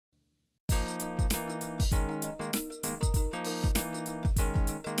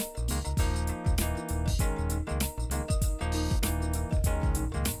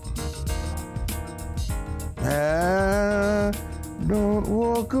Don't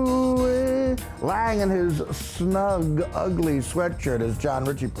walk away. Lange in his snug, ugly sweatshirt, as John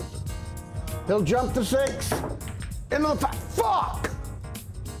Ritchie puts it. He'll jump to 6. Into the 5. Fuck!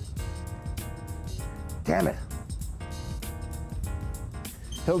 Damn it.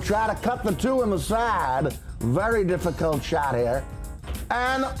 He'll try to cut the 2 in the side. Very difficult shot here.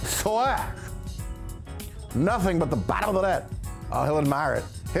 And slash. Nothing but the bottom of the net. Oh, he'll admire it.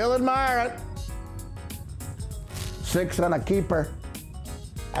 He'll admire it. 6 on a keeper.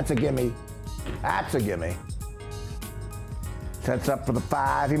 That's a gimme. That's a gimme. Sets up for the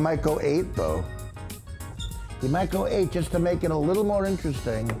 5. He might go 8, though. He might go 8 just to make it a little more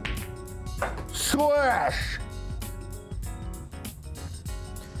interesting. Slash!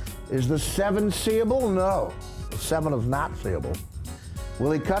 Is the 7 seeable? No. The 7 is not seeable.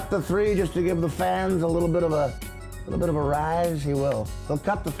 Will he cut the 3 just to give the fans a little bit of a rise? He will. He'll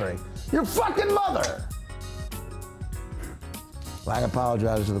cut the 3. Your fucking mother! Lange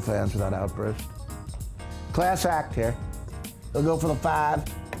apologizes to the fans for that outburst. Class act here. He'll go for the 5.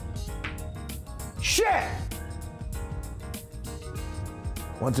 Shit!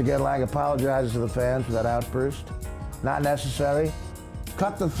 Once again, Lange apologizes to the fans for that outburst. Not necessary.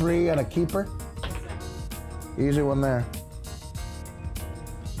 Cut the 3 and a keeper. Easy one there.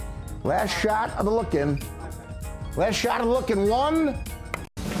 Last shot of the look-in. Last shot of the look-in. 1,